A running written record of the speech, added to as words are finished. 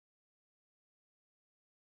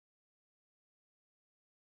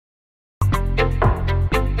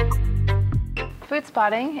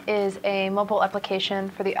Foodspotting is a mobile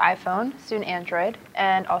application for the iPhone, soon Android,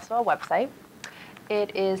 and also a website.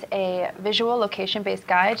 It is a visual location-based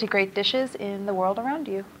guide to great dishes in the world around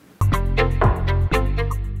you.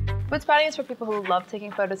 Foodspotting is for people who love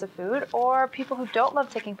taking photos of food or people who don't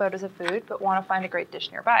love taking photos of food but want to find a great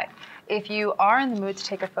dish nearby. If you are in the mood to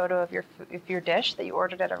take a photo of your dish that you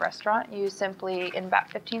ordered at a restaurant, you simply, in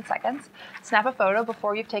about 15 seconds, snap a photo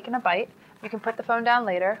before you've taken a bite. You can put the phone down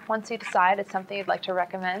later once you decide it's something you'd like to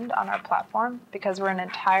recommend on our platform. Because we're an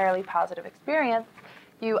entirely positive experience,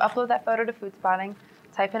 you upload that photo to Foodspotting,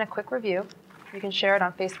 type in a quick review. You can share it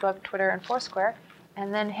on Facebook, Twitter, and Foursquare,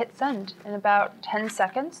 and then hit send. In about 10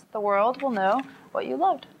 seconds, the world will know what you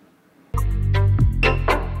loved.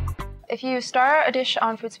 If you start a dish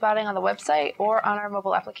on Foodspotting on the website or on our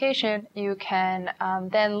mobile application, you can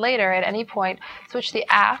then later, at any point, switch the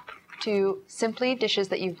app to simply dishes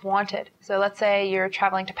that you've wanted. So let's say you're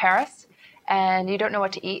traveling to Paris and you don't know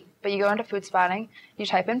what to eat, but you go into Foodspotting, you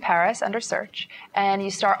type in Paris under search, and you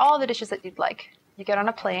start all the dishes that you'd like. You get on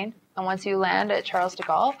a plane, and once you land at Charles de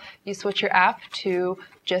Gaulle, you switch your app to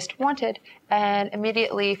just wanted, and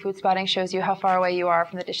immediately Foodspotting shows you how far away you are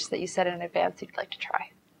from the dishes that you said in advance you'd like to try.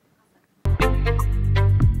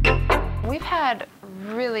 We've had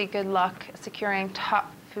really good luck securing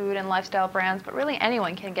top food and lifestyle brands, but really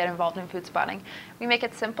anyone can get involved in Foodspotting. We make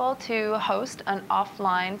it simple to host an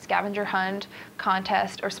offline scavenger hunt,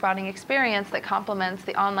 contest, or spotting experience that complements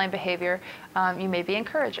the online behavior you may be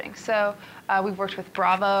encouraging. So we've worked with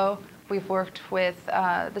Bravo, we've worked with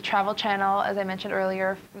the Travel Channel, as I mentioned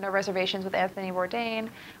earlier, reservations with Anthony Bourdain.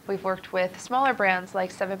 We've worked with smaller brands like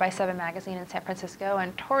 7x7 Magazine in San Francisco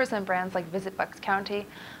and tourism brands like Visit Bucks County.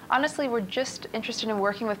 Honestly, we're just interested in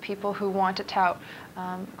working with people who want to tout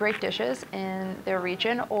great dishes in their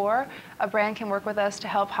region, or a brand can work with us to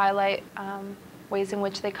help highlight ways in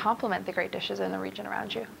which they complement the great dishes in the region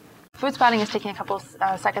around you. Foodspotting is taking a couple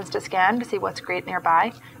seconds to scan to see what's great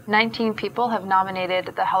nearby. 19 people have nominated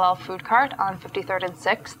the halal food cart on 53rd and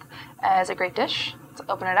 6th as a great dish. Let's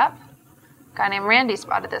open it up. A guy named Randy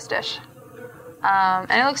spotted this dish. And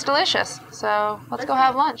it looks delicious, so let's go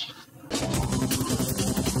have lunch.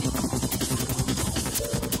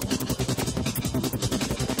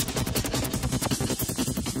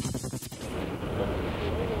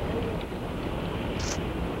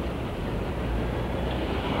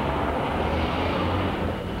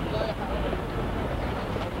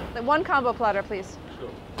 One combo platter, please. Sure.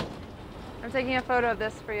 I'm taking a photo of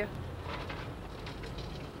this for you.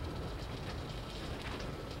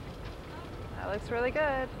 That looks really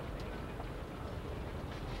good.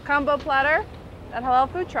 Combo platter at Halal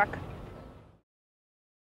Food Truck.